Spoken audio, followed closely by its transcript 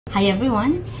Hi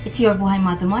everyone, it's your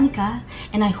BUHAYMOTHER Monica,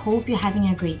 and I hope you're having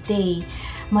a great day.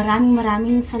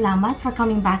 Maraming salamat for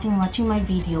coming back and watching my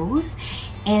videos.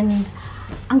 And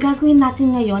ang gagawin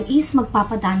natin ngayon is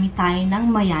magpapadami tayo ng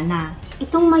Mayana.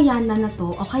 Itong Mayana na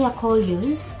to, o kaya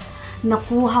Coleus,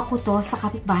 nakuha ko to sa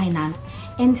kapitbahay namin.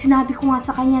 And sinabi ko nga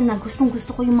sa kanya na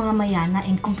gustong-gusto ko yung mga Mayana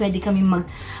and kung pwede kami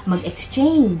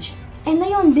mag-exchange. And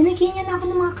ayun, binigyan niya na ako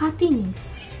ng mga cuttings.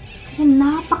 Ayan,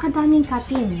 napakadaming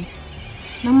cuttings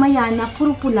ng Mayana,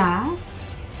 puro pula.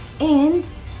 And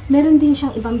meron din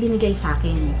siyang ibang binigay sa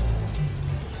akin.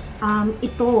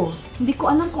 Ito, hindi ko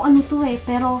alam kung ano to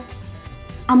pero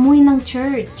amoy ng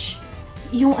church.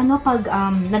 Yung pag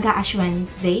nag-a-Ash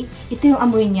Wednesday, ito yung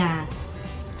amoy niya.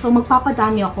 So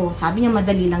magpapadami ako. Sabi niya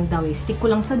madali lang daw stick ko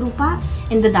lang sa lupa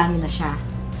and dadami na siya.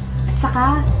 At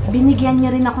saka binigyan niya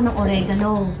rin ako ng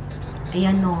Oergano.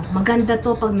 Ayan maganda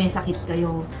to pag may sakit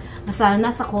kayo.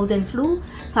 Nasa cold and flu,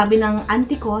 sabi ng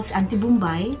auntie ko, si Auntie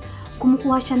Bombay,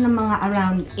 kumukuha siya ng mga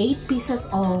around 9 pieces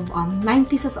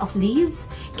of leaves,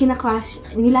 kinakrush,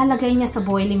 nilalagay niya sa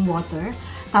boiling water,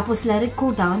 tapos let it cool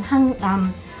down,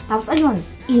 tapos ayun,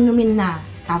 inumin na,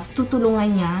 tapos tutulungan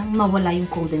niya mawala yung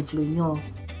cold and flu nyo.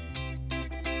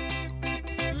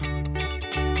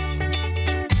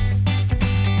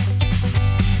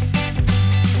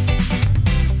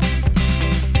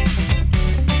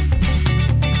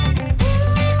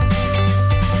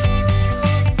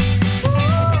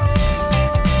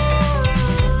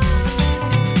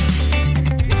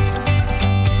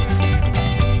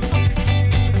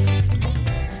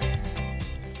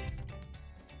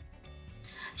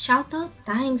 Shoutout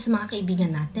time sa mga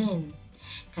kaibigan natin.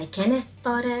 Kay Kenneth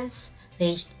Torres,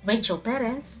 Rachel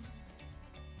Perez,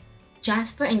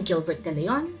 Jasper and Gilbert De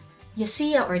Leon,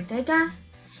 Yesia Ortega,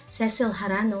 Cecil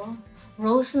Harano,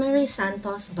 Rosemary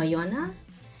Santos Bayona,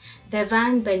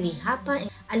 Devan Belihapa,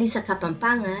 Alisa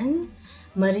Kapampangan,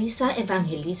 Marisa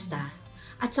Evangelista,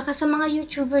 at saka sa mga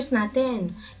YouTubers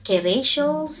natin, kay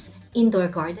Rachel's Indoor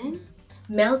Garden,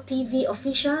 Mel TV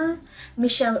Official,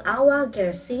 Michelle Awa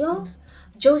Garcio,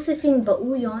 Josephine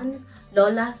Bauyon,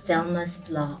 Lola Thelma's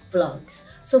Vlogs.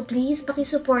 So please,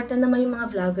 pakisuporta naman yung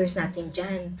mga vloggers natin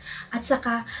dyan. At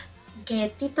saka, kay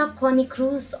Tita Connie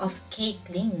Cruz of Cake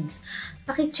Links.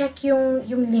 Pakicheck yung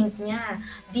link niya.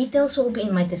 Details will be in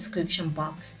my description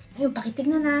box. Ayun,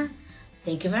 pakitignan na.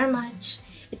 Thank you very much.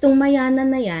 Itong Mayana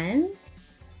na yan,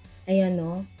 ayan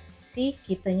see,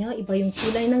 kita nyo, iba yung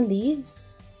kulay ng leaves.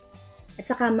 At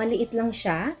saka maliit lang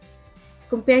siya.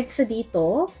 Compared sa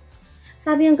dito,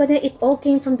 sabi ng ganyan, it all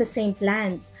came from the same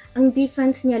plant. Ang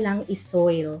difference niya lang is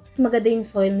soil. Maganda yung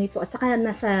soil nito at saka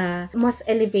nasa mas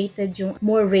elevated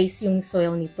more raised yung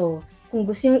soil nito. Kung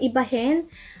gusto yung ibahin,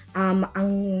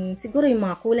 siguro yung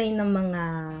mga kulay ng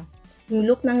yung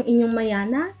look ng inyong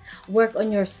Mayana, work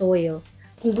on your soil.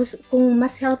 Kung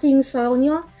mas healthy yung soil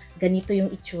nyo, ganito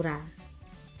yung itsura.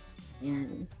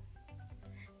 Yan.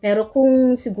 Pero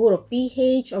kung siguro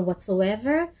pH or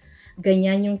whatsoever,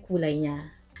 ganyan yung kulay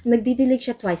niya. Nagdidilig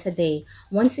siya twice a day.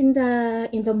 Once in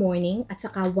the morning at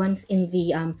saka once in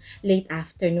the late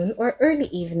afternoon or early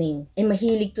evening.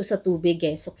 Mahilig to sa tubig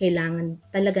so kailangan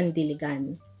talagang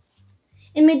diligan.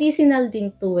 Medicinal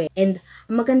din to And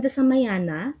ang maganda sa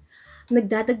Mayana,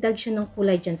 nagdadagdag siya ng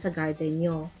kulay dyan sa garden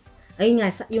nyo. Ayun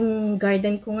nga, yung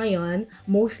garden ko ngayon,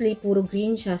 mostly puro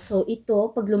green siya. So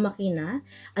ito, pag lumaki na,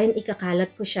 ayun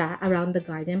ikakalat ko siya around the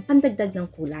garden, pandagdag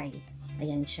ng kulay. So,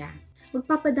 ayan siya.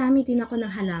 Magpapadami din ako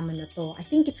ng halaman na to. I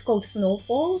think it's called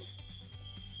snowfalls.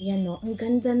 Ayan ang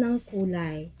ganda ng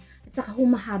kulay. At saka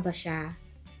humahaba siya.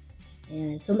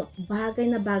 Ayan. So, bagay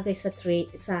na bagay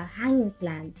sa hanging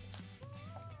plant.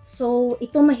 So,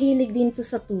 ito mahilig din to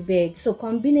sa tubig. So,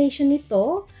 combination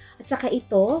nito at saka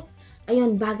ito,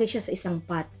 ayun, bagay siya sa isang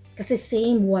pot. Kasi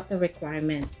same water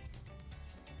requirement.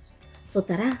 So,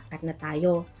 tara, cut na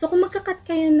tayo. So, kung magka-cut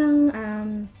kayo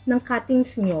ng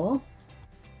cuttings nyo,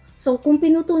 so, kung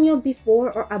pinuto nyo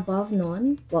before or above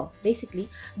nun, well, basically,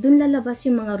 dun lalabas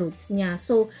yung mga roots niya.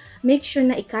 So, make sure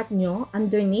na i-cut nyo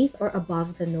underneath or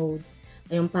above the node.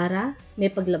 Ayun, para may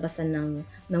paglabasan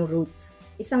ng roots.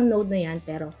 Isang node na yan,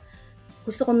 pero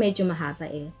gusto ko medyo mahaba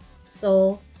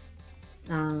So,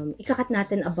 ikakat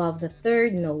natin above the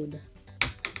third node.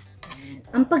 Ayan.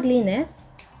 Ang paglinis,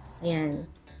 ayan.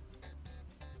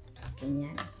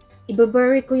 Ganyan.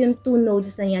 Ibabury ko yung 2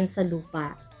 nodes na yan sa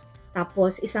lupa.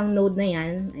 Tapos, isang node na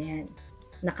yan, ayan,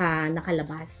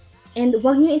 nakalabas. And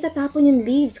huwag nyo itatapon yung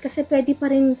leaves kasi pwede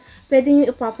nyo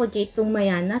i-propagate tong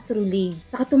Mayana through leaves.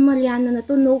 Saka itong Mayana na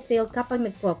to, no fail kapag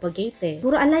nag-propagate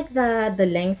Puro I like the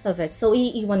length of it. So,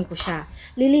 iiwan ko siya.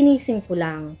 Lilinisin ko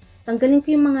lang. Tanggalin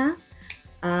ko yung mga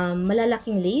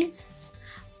malalaking leaves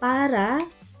para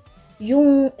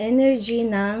yung energy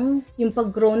ng yung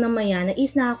pag-grow ng mayana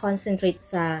is nakakoncentrate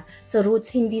sa roots,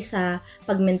 hindi sa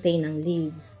pag-maintain ng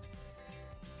leaves.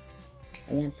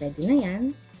 Ayan, pwede na yan.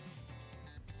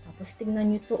 Tapos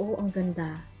tingnan nyo to, oh, ang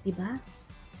ganda, diba?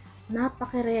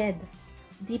 Napaka-red.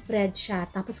 Deep red siya.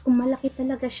 Tapos kung malaki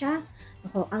talaga siya,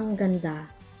 ako, ang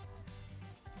ganda.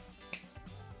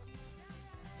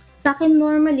 Sa akin,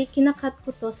 normally, kinakat ko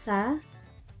to sa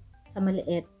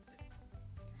maliit.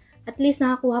 At least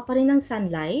nakakuha pa rin ng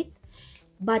sunlight,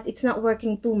 but it's not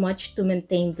working too much to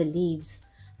maintain the leaves.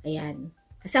 Ayan.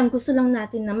 Kasi ang gusto lang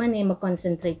natin naman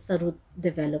mag-concentrate sa root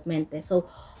development. So,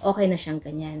 okay na siyang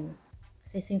ganyan.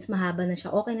 Kasi since mahaba na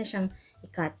siya, okay na siyang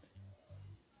i-cut.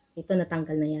 Ito,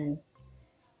 natanggal na yan.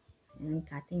 Ayan,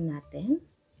 cutting natin.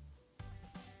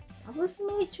 Tapos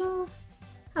medyo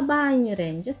habahan nyo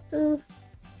rin, just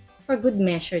for good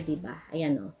measure, diba?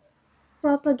 Ayan, o.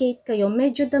 Propagate kayo,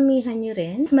 medyo damihan nyo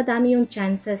rin. Mas madami yung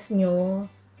chances nyo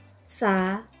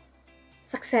sa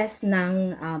success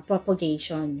ng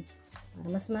propagation. Para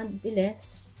mas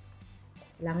mabilis.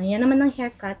 Kailangan yan naman ng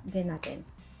haircut. Gawin natin.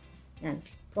 Yan.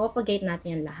 Propagate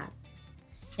natin yan lahat.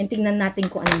 And tingnan natin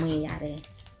kung anong mangyayari.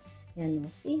 Yan,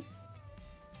 no? See?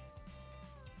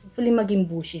 Hopefully maging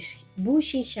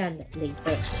bushy siya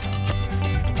later.